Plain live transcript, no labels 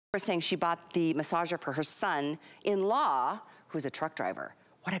was saying she bought the massager for her son-in-law, who's a truck driver.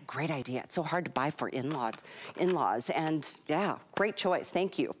 What a great idea. It's so hard to buy for in-laws. And yeah, great choice.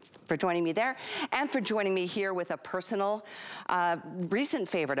 Thank you for joining me there and for joining me here with a personal, recent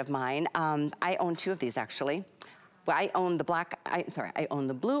favorite of mine. I own two of these actually. Well, I own the black, I own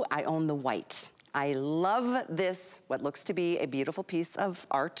the blue, I own the white. I love this, what looks to be a beautiful piece of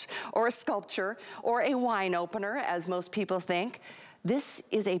art or a sculpture or a wine opener, as most people think. This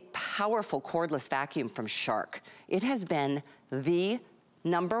is a powerful cordless vacuum from Shark. It has been the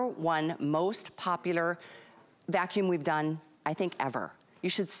 #1 most popular vacuum we've done, I think, ever. You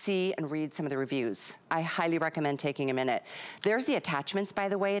should see and read some of the reviews. I highly recommend taking a minute. There's the attachments, by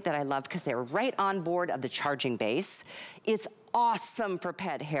the way, that I love because they're right on board of the charging base. It's awesome for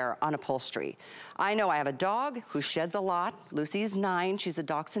pet hair on upholstery. I know I have a dog who sheds a lot. Lucy's 9, she's a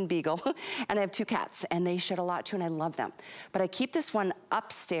dachshund beagle, and I have 2 cats, and they shed a lot too, and I love them. But I keep this one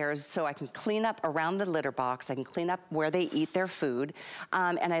upstairs so I can clean up around the litter box, I can clean up where they eat their food,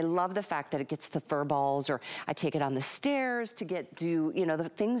 and I love the fact that it gets the fur balls, or I take it on the stairs to do, you know, the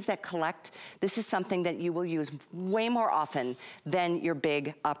things that collect. This is something that you will use way more often than your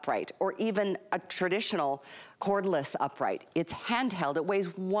big upright, or even a traditional cordless upright. It's handheld, it weighs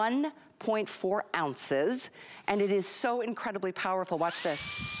 1.4 ounces, and it is so incredibly powerful. Watch this.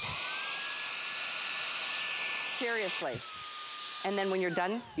 Seriously. And then when you're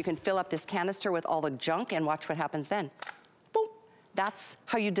done, you can fill up this canister with all the junk and watch what happens then. Boom. That's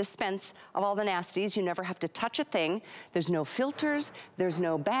how you dispense of all the nasties. You never have to touch a thing. There's no filters, there's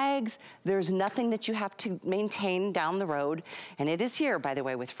no bags, there's nothing that you have to maintain down the road. And it is here, by the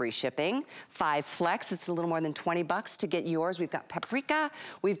way, with free shipping. 5 flex, it's a little more than 20 bucks to get yours. We've got paprika,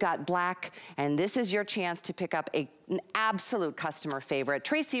 we've got black, and this is your chance to pick up an absolute customer favorite.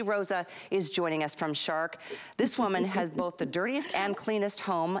 Tracy Rosa is joining us from Shark. This woman has both the dirtiest and cleanest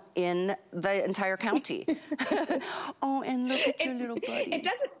home in the entire county. Oh, and look at your little buddy. It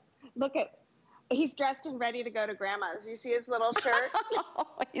doesn't, look at, he's dressed and ready to go to grandma's. You see his little shirt? Oh,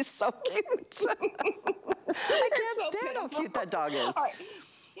 he's so cute. I can't stand how cute that dog is. All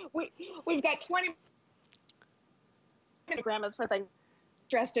right. We've got 20 grandmas for things.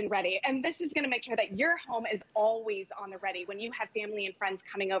 Dressed and ready. And this is going to make sure that your home is always on the ready when you have family and friends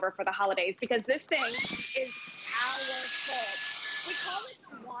coming over for the holidays, because this thing is powerful. We call it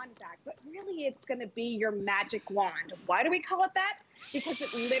the WANDVAC, but really it's going to be your magic wand. Why do we call it that? Because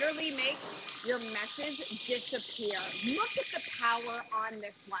it literally makes your messes disappear. Look at the power on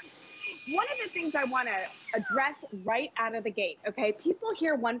this one. One of the things I want to address right out of the gate, okay? People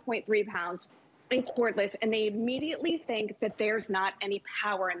hear 1.3 pounds and cordless, and they immediately think that there's not any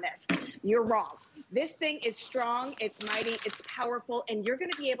power in this. You're wrong. This thing is strong, it's mighty, it's powerful, and you're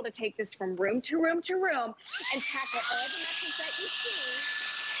gonna be able to take this from room to room to room and tackle all the messes that you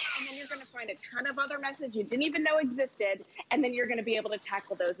see, and then you're gonna find a ton of other messes you didn't even know existed, and then you're gonna be able to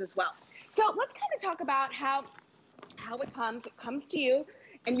tackle those as well. So let's kind of talk about how it comes. It comes to you,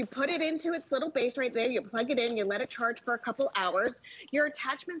 and you put it into its little base right there. You plug it in, you let it charge for a couple hours. Your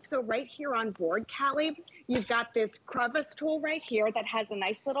attachments go right here on board, Callie. You've got this crevice tool right here that has a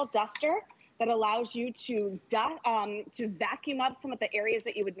nice little duster that allows you to vacuum up some of the areas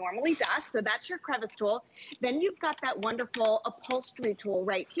that you would normally dust. So that's your crevice tool. Then you've got that wonderful upholstery tool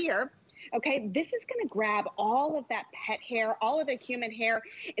right here. Okay, this is gonna grab all of that pet hair, all of the human hair.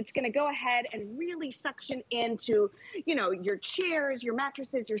 It's gonna go ahead and really suction into, you know, your chairs, your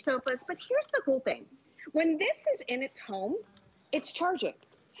mattresses, your sofas. But here's the cool thing. When this is in its home, it's charging.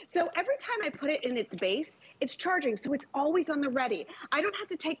 So every time I put it in its base, it's charging, so it's always on the ready. I don't have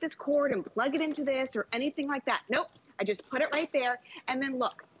to take this cord and plug it into this or anything like that. Nope, I just put it right there, and then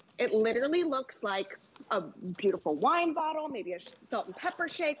look, it literally looks like a beautiful wine bottle, maybe a salt and pepper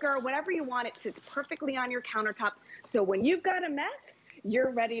shaker, whatever you want. It sits perfectly on your countertop. So when you've got a mess,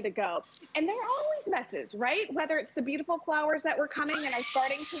 you're ready to go. And there are always messes, right? Whether it's the beautiful flowers that were coming and are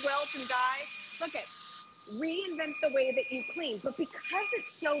starting to wilt and die. Look at, reinvent the way that you clean. But because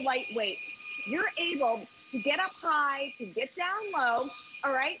it's so lightweight, you're able to get up high, to get down low,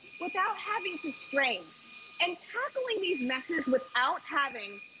 all right, without having to strain. And tackling these messes without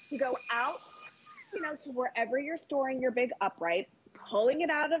having to go out, you know, to wherever you're storing your big upright, pulling it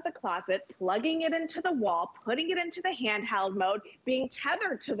out of the closet, plugging it into the wall, putting it into the handheld mode, being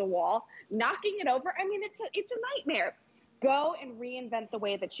tethered to the wall, knocking it over. I mean, it's a nightmare. Go and reinvent the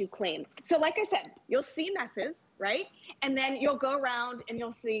way that you clean. So like I said, you'll see messes, right? And then you'll go around and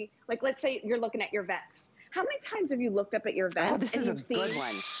you'll see, like, let's say you're looking at your vents. How many times have you looked up at your vents? Oh, this is a good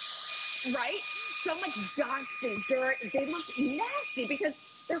one. Right? So much dust and dirt. They look nasty because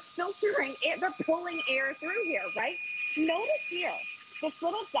they're filtering air, they're pulling air through here, right? Notice here, this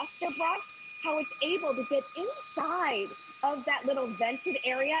little duster brush, how it's able to get inside of that little vented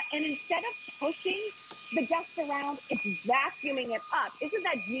area, and instead of pushing the dust around, it's vacuuming it up. Isn't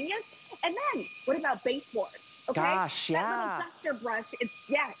that genius? And then, what about baseboard? Okay? Gosh, yeah. That little duster brush,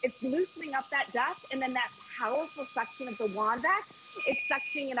 it's loosening up that dust, and then that powerful suction of the WANDVAC, it's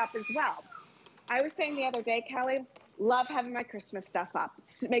suctioning it up as well. I was saying the other day, Callie, love having my Christmas stuff up.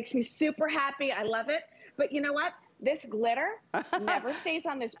 It makes me super happy. I love it. But you know what? This glitter never stays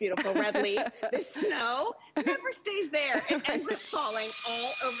on this beautiful red leaf. This snow never stays there. It ends up falling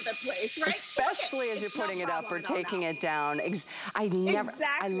all over the place, right? Especially as you're putting it up or taking it down. I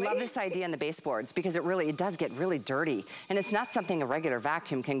love this idea in the baseboards because it does get really dirty. And it's not something a regular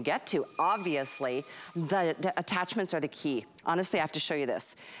vacuum can get to. Obviously, the attachments are the key. Honestly, I have to show you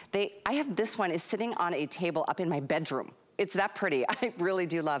this. I have this one is sitting on a table up in my bedroom. It's that pretty. I really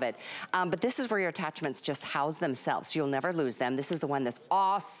do love it. But this is where your attachments just house themselves. So you'll never lose them. This is the one that's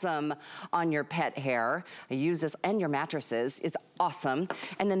awesome on your pet hair. I use this, and your mattresses. It's awesome.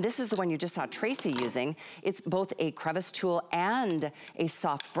 And then this is the one you just saw Tracy using. It's both a crevice tool and a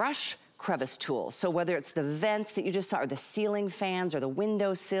soft brush crevice tool. So whether it's the vents that you just saw, or the ceiling fans, or the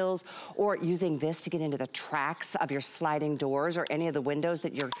window sills, or using this to get into the tracks of your sliding doors, or any of the windows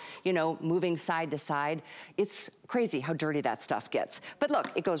that you're, moving side to side, it's crazy how dirty that stuff gets. But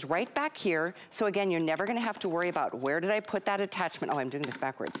look, it goes right back here. So again, you're never gonna have to worry about where did I put that attachment. Oh, I'm doing this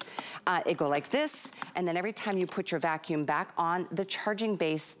backwards. It go like this, and then every time you put your vacuum back on the charging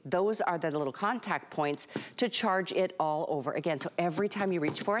base, those are the little contact points to charge it all over again. So every time you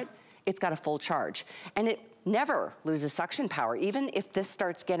reach for it, it's got a full charge. And it never loses suction power, even if this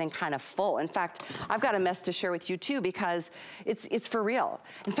starts getting kind of full. In fact, I've got a mess to share with you too, because it's for real.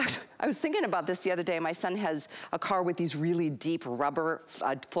 In fact, I was thinking about this the other day. My son has a car with these really deep rubber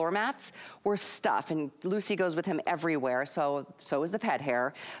floor mats or stuff, and Lucy goes with him everywhere, so is the pet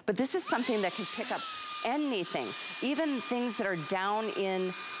hair. But this is something that can pick up anything, even things that are down in,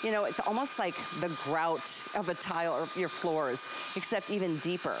 it's almost like the grout of a tile or your floors, except even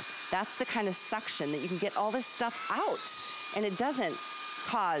deeper. That's the kind of suction that you can get all this stuff out, and it doesn't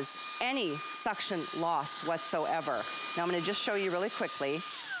cause any suction loss whatsoever. Now I'm gonna just show you really quickly.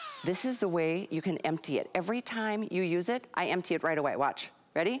 This is the way you can empty it. Every time you use it, I empty it right away. Watch,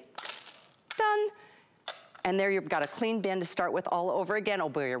 ready? Done. And there you've got a clean bin to start with all over again. Oh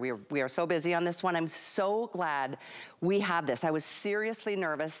boy, we are so busy on this one. I'm so glad we have this. I was seriously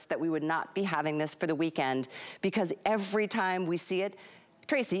nervous that we would not be having this for the weekend, because every time we see it,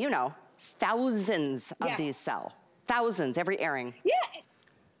 Tracy, thousands of these sell. Thousands every airing. Yeah,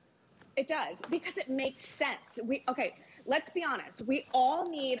 it does, because it makes sense. Okay, let's be honest. We all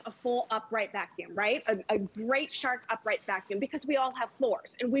need a full upright vacuum, right? A great Shark upright vacuum, because we all have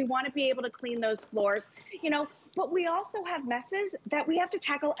floors and we want to be able to clean those floors, but we also have messes that we have to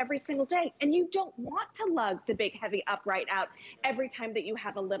tackle every single day. And you don't want to lug the big heavy upright out every time that you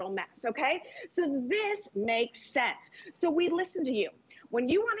have a little mess, okay? So this makes sense. So we listen to you. When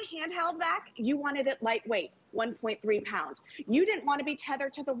you want a handheld vac, you wanted it lightweight, 1.3 pounds. You didn't want to be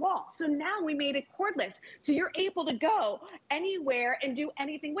tethered to the wall. So now we made it cordless. So you're able to go anywhere and do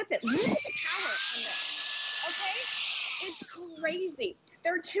anything with it. Look at the power on this, okay? It's crazy.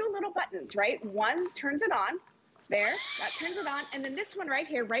 There are two little buttons, right? One turns it on, there, that turns it on. And then this one right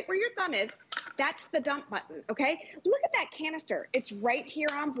here, right where your thumb is, that's the dump button, okay? Look at that canister. It's right here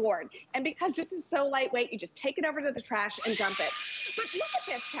on board. And because this is so lightweight, you just take it over to the trash and dump it. But look at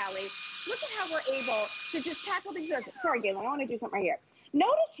this, Callie. Look at how we're able to just tackle these. Sorry, Galen, I want to do something right here.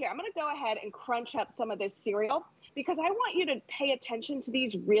 Notice here, I'm going to go ahead and crunch up some of this cereal, because I want you to pay attention to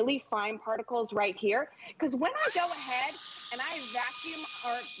these really fine particles right here. Because when I go ahead and I vacuum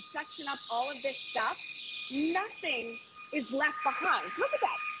or suction up all of this stuff, nothing is left behind. Look at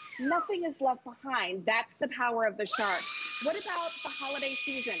that. Nothing is left behind. That's the power of the Shark. What about the holiday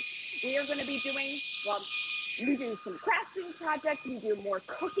season? We are going to be doing, we do some crafting projects. We do more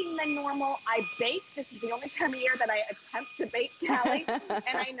cooking than normal. I bake. This is the only time of year that I attempt to bake, Callie.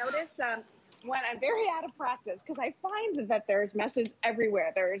 And I notice when I'm very out of practice, because I find that there's messes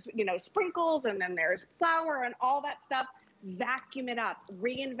everywhere. There's, sprinkles, and then there's flour and all that stuff. Vacuum it up.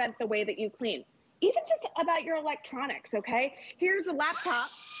 Reinvent the way that you clean. Even just about your electronics, okay? Here's a laptop,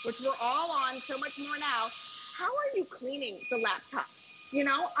 which we're all on so much more now. How are you cleaning the laptop?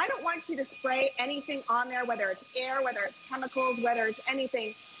 I don't want you to spray anything on there, whether it's air, whether it's chemicals, whether it's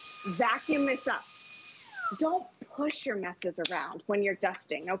anything. Vacuum this up. Don't push your messes around when you're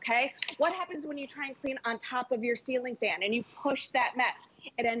dusting, okay? What happens when you try and clean on top of your ceiling fan and you push that mess?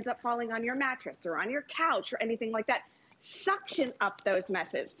 It ends up falling on your mattress or on your couch or anything like that. Suction up those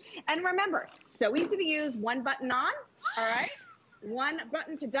messes. And remember, so easy to use, one button on, all right? one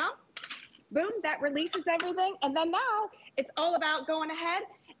button to dump. Boom, that releases everything. And then now it's all about going ahead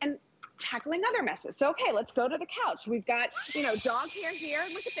and tackling other messes. So, okay, let's go to the couch. We've got, you know, dog hair here.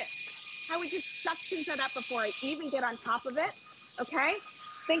 Look at this. How we just suction that up before I even get on top of it. Okay.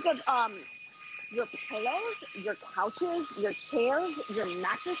 Think of your pillows, your couches, your chairs, your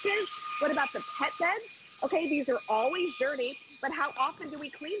mattresses. What about the pet beds? Okay, these are always dirty, but how often do we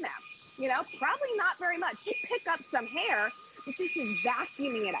clean them? You know, probably not very much. You pick up some hair, but this is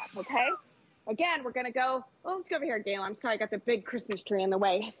vacuuming it up, okay? Again, we're gonna go, well, let's go over here, Gail. I'm sorry, I got the big Christmas tree in the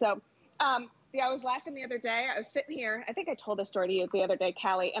way. So, I was laughing the other day. I was sitting here. I think I told this story to you the other day,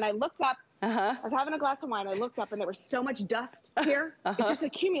 Callie, and I looked up. I was having a glass of wine. I looked up, and there was so much dust here. It just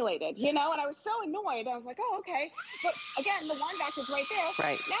accumulated, you know, and I was so annoyed. I was like, oh, okay. But again, the WANDVAC is right there.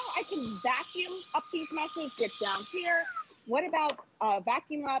 Right. Now I can vacuum up these messes, get down here. What about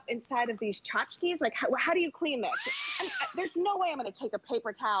vacuum up inside of these tchotchkes? Like, how do you clean this? There's no way I'm going to take a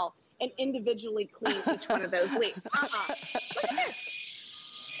paper towel and individually clean each one of those leaves. Look at this.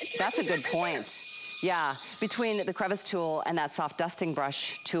 That's a good point. Yeah, between the crevice tool and that soft dusting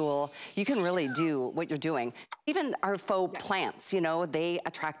brush tool, you can really do what you're doing. Even our faux plants, you know, they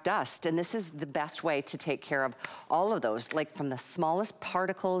attract dust, and this is the best way to take care of all of those, like from the smallest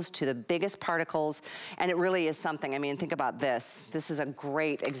particles to the biggest particles, and it really is something. I mean, think about this. This is a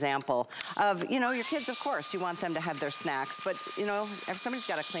great example of, you know, your kids, of course, you want them to have their snacks, but, you know, somebody's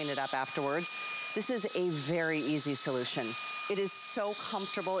got to clean it up afterwards. This is a very easy solution. It is so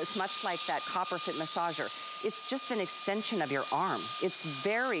comfortable. It's much like that copper fit massager. It's just an extension of your arm. It's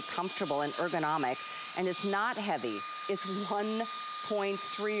very comfortable and ergonomic, and it's not heavy. It's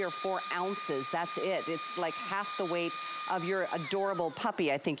 1.3 or 4 ounces. That's it. It's like half the weight of your adorable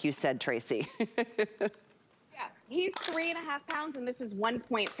puppy, I think you said, Tracy. He's 3.5 pounds and this is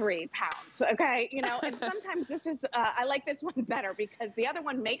 1.3 pounds, okay? You know, and sometimes this is, I like this one better because the other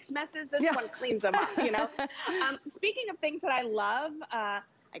one makes messes, this one cleans them up, you know? Speaking of things that I love, I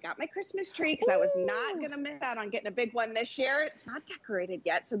got my Christmas tree because I was not going to miss out on getting a big one this year. It's not decorated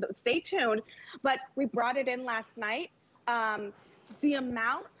yet, so stay tuned. But we brought it in last night. The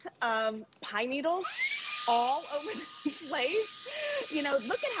amount of pine needles all over the place, you know,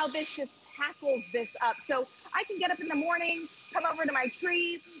 look at how this just tackles this up. So I can get up in the morning, come over to my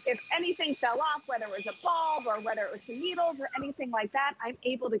tree. If anything fell off, whether it was a bulb or whether it was some needles or anything like that, I'm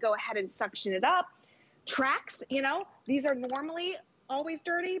able to go ahead and suction it up. Tracks, you know, these are normally always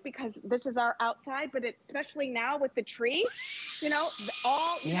dirty because this is our outside, but especially now with the tree, you know,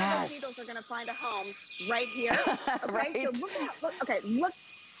 all those needles are going to find a home right here. Okay, right. So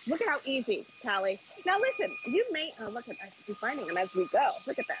look at how easy, Callie. Now listen, you may, look at, I should be finding them as we go.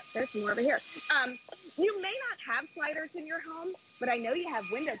 Look at that, there's more over here. You may not have sliders in your home, but I know you have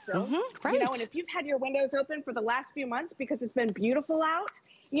windowsills. Right. You know, and if you've had your windows open for the last few months because it's been beautiful out,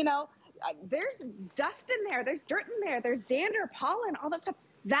 you know, there's dust in there, there's dirt in there, there's dander, pollen, all that stuff.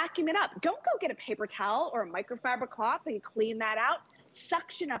 Vacuum it up. Don't go get a paper towel or a microfiber cloth and clean that out.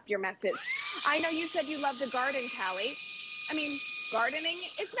 Suction up your messes. I know you said you love to garden, Callie. I mean, gardening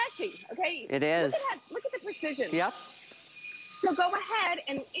is messy, okay? It is. Look at the precision. Yep. So go ahead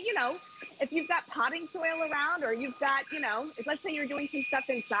and, you know, if you've got potting soil around or you've got, you know, let's say you're doing some stuff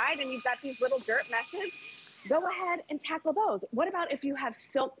inside and you've got these little dirt messes, go ahead and tackle those. What about if you have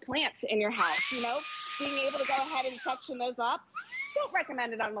silk plants in your house, you know, being able to go ahead and suction those up? Don't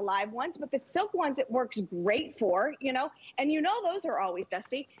recommend it on the live ones, but the silk ones it works great for, you know, and you know those are always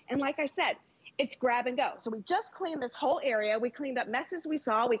dusty. And like I said, it's grab and go. So we just cleaned this whole area. We cleaned up messes we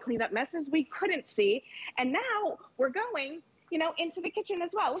saw. We cleaned up messes we couldn't see. And now we're going, you know, into the kitchen as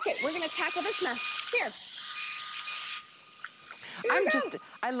well. Look at, we're going to tackle this mess. Here.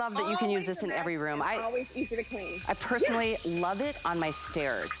 I love that you can use this in every room. Always easy to clean. I personally love it on my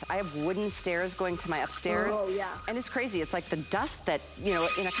stairs. I have wooden stairs going to my upstairs. Oh, yeah. And it's crazy. It's like the dust that, you know,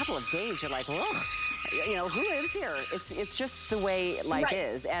 in a couple of days, you're like, ugh. You know, who lives here? It's just the way life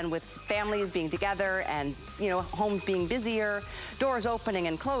is. And with families being together and, you know, homes being busier, doors opening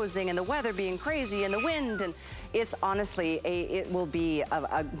and closing and the weather being crazy and the wind, and it's honestly, it will be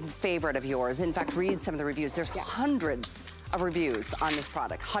a favorite of yours. In fact, read some of the reviews. There's hundreds of reviews on this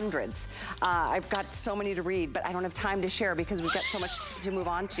product, hundreds. I've got so many to read, but I don't have time to share because we've got so much to move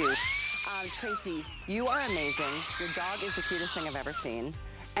on to. Tracy, you are amazing. Your dog is the cutest thing I've ever seen.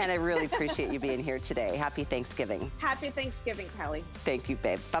 And I really appreciate you being here today. Happy Thanksgiving. Happy Thanksgiving, Kelly. Thank you,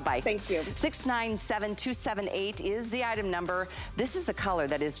 babe. Bye-bye. Thank you. 697278 is the item number. This is the color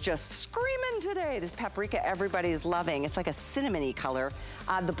that is just screaming today. This paprika everybody is loving. It's like a cinnamony color.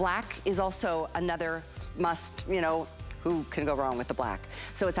 The black is also another must, you know, Who can go wrong with the black?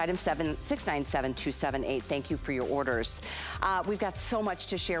 So it's item 697-278. Thank you for your orders. We've got so much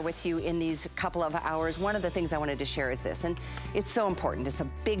to share with you in these couple of hours. One of the things I wanted to share is this, and it's so important. It's a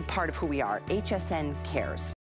big part of who we are. HSN cares.